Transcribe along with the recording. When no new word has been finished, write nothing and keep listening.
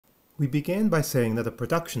We began by saying that a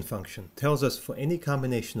production function tells us for any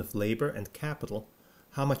combination of labor and capital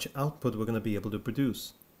how much output we're going to be able to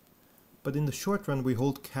produce. But in the short run we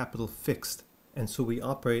hold capital fixed, and so we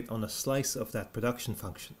operate on a slice of that production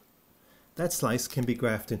function. That slice can be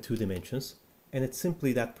graphed in 2 dimensions, and it's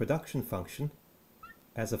simply that production function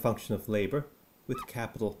as a function of labor with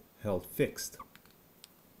capital held fixed.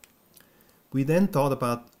 We then thought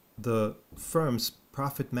about the firm's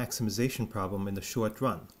profit maximization problem in the short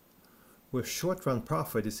run, where short run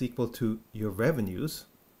profit is equal to your revenues,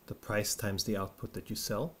 the price times the output that you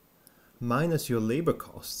sell, minus your labor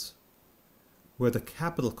costs, where the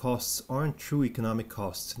capital costs aren't true economic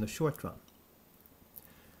costs in the short run.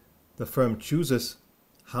 The firm chooses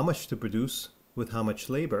how much to produce with how much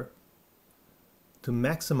labor to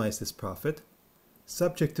maximize this profit,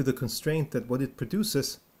 subject to the constraint that what it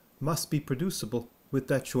produces must be producible with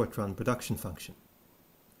that short-run production function.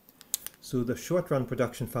 So the short-run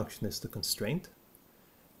production function is the constraint,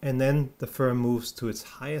 and then the firm moves to its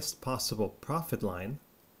highest possible profit line,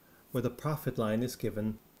 where the profit line is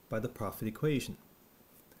given by the profit equation.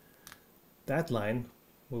 That line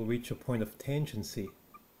will reach a point of tangency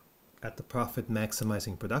at the profit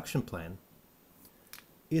maximizing production plan.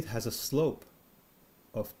 It has a slope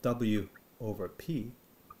of W over P,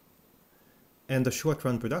 and the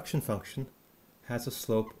short-run production function has a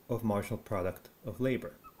slope of marginal product of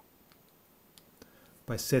labor.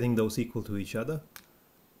 By setting those equal to each other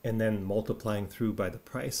and then multiplying through by the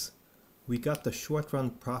price, we got the short-run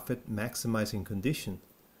profit maximizing condition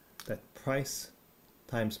that price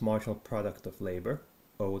times marginal product of labor,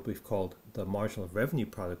 or what we've called the marginal revenue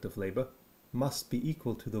product of labor, must be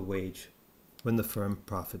equal to the wage when the firm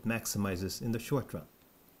profit maximizes in the short run.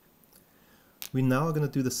 We now are going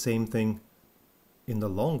to do the same thing in the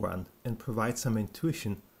long run and provide some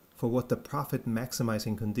intuition for what the profit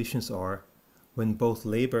maximizing conditions are when both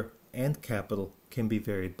labor and capital can be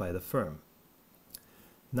varied by the firm.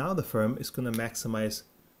 Now the firm is going to maximize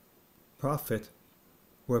profit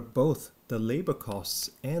where both the labor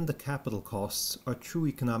costs and the capital costs are true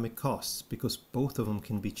economic costs, because both of them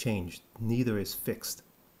can be changed. Neither is fixed.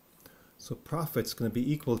 So profit's going to be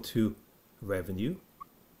equal to revenue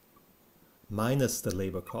minus the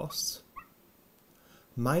labor costs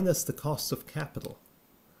minus the cost of capital,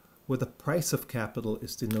 where the price of capital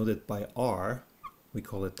is denoted by R, we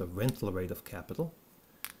call it the rental rate of capital,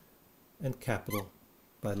 and capital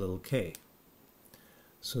by little k.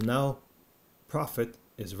 So now profit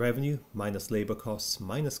is revenue minus labor costs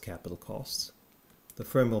minus capital costs. The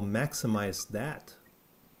firm will maximize that,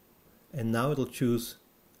 and now it'll choose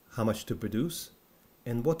how much to produce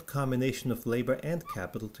and what combination of labor and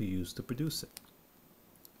capital to use to produce it.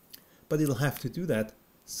 But it'll have to do that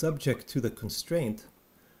subject to the constraint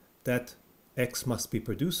that X must be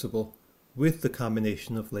producible with the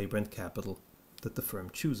combination of labor and capital that the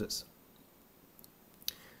firm chooses.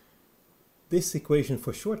 This equation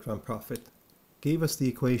for short-run profit gave us the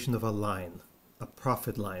equation of a line, a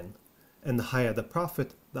profit line, and the higher the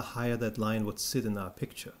profit, the higher that line would sit in our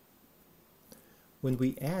picture. When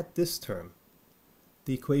we add this term,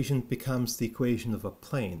 the equation becomes the equation of a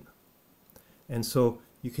plane. And so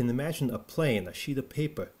you can imagine a plane, a sheet of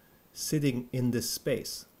paper, sitting in this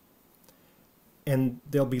space. And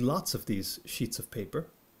there'll be lots of these sheets of paper,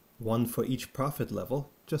 one for each profit level,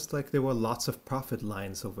 just like there were lots of profit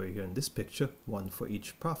lines over here in this picture, one for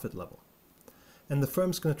each profit level. And the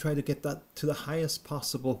firm's going to try to get that to the highest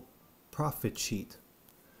possible profit sheet,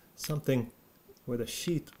 something where the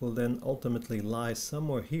sheet will then ultimately lie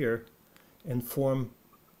somewhere here and form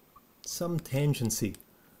some tangency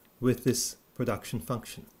with this production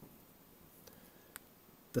function.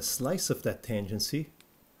 The slice of that tangency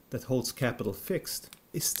that holds capital fixed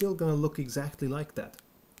is still going to look exactly like that.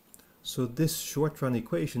 So this short-run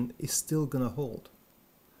equation is still going to hold.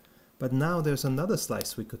 But now there's another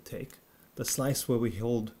slice we could take, the slice where we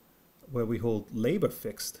hold labor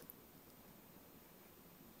fixed.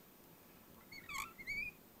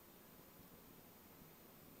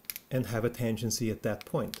 And have a tangency at that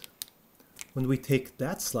point. When we take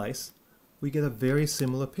that slice, we get a very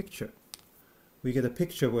similar picture. We get a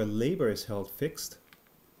picture where labor is held fixed,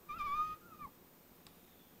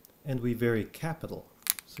 and we vary capital.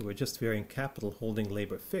 So we're just varying capital, holding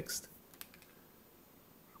labor fixed,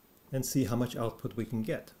 and see how much output we can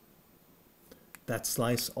get. That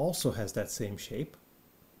slice also has that same shape,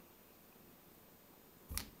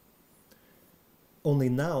 only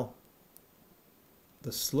now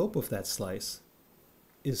the slope of that slice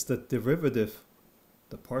is the derivative,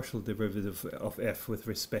 the partial derivative of f with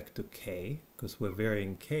respect to k, because we're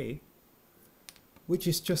varying k, which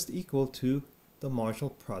is just equal to the marginal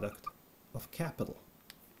product of capital.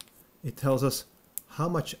 It tells us how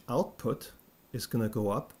much output is going to go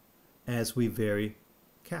up as we vary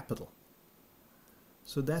capital.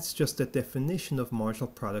 So that's just a definition of marginal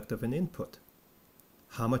product of an input.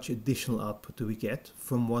 How much additional output do we get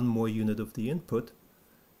from one more unit of the input?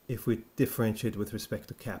 If we differentiate with respect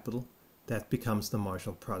to capital, that becomes the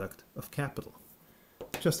marginal product of capital.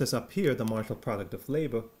 Just as up here, the marginal product of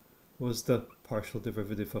labor was the partial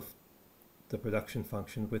derivative of the production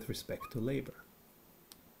function with respect to labor.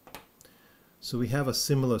 So we have a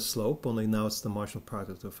similar slope, only now it's the marginal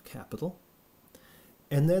product of capital.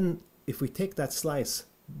 And then if we take that slice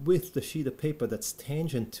with the sheet of paper that's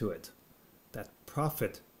tangent to it, that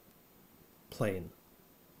profit plane,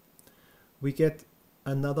 we get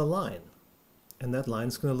another line. And that line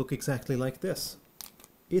is going to look exactly like this.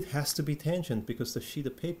 It has to be tangent because the sheet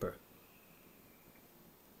of paper,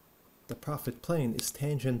 the profit plane, is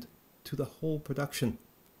tangent to the whole production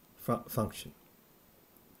function.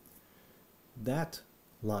 That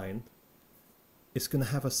line is going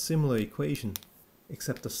to have a similar equation,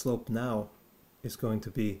 except the slope now is going to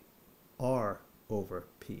be R over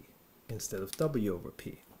P instead of W over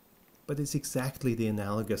P. But it's exactly the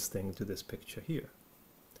analogous thing to this picture here.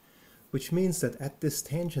 Which means that at this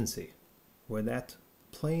tangency, where that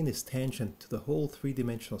plane is tangent to the whole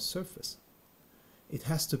three-dimensional surface, it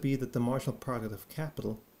has to be that the marginal product of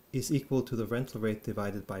capital is equal to the rental rate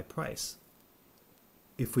divided by price.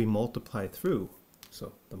 If we multiply through,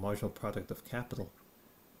 so the marginal product of capital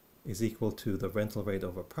is equal to the rental rate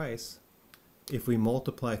over price, if we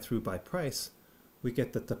multiply through by price, we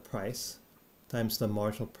get that the price times the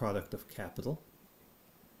marginal product of capital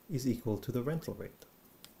is equal to the rental rate.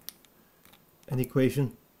 An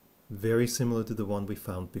equation very similar to the one we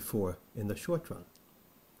found before in the short run.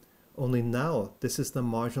 Only now this is the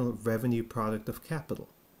marginal revenue product of capital,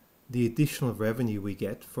 the additional revenue we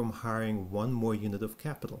get from hiring one more unit of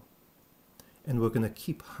capital. And we're going to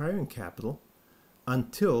keep hiring capital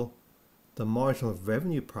until the marginal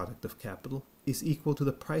revenue product of capital is equal to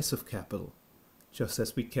the price of capital, just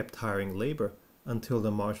as we kept hiring labor until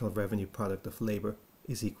the marginal revenue product of labor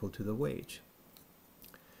is equal to the wage.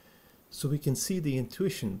 So we can see the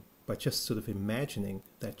intuition by just sort of imagining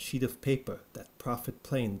that sheet of paper, that profit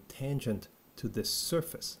plane tangent to this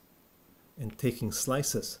surface, and taking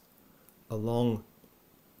slices along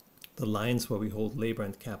the lines where we hold labor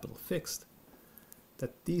and capital fixed,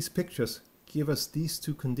 that these pictures give us these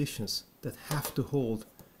two conditions that have to hold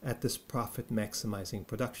at this profit maximizing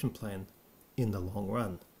production plan in the long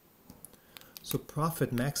run. So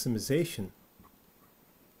profit maximization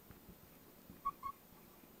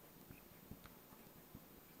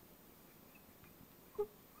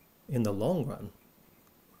in the long run,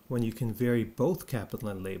 when you can vary both capital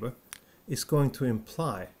and labor, is going to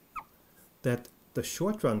imply that the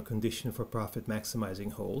short run condition for profit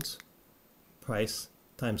maximizing holds, price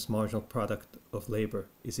times marginal product of labor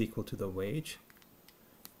is equal to the wage,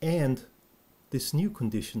 and this new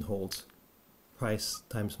condition holds, price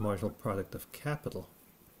times marginal product of capital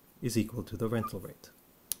is equal to the rental rate.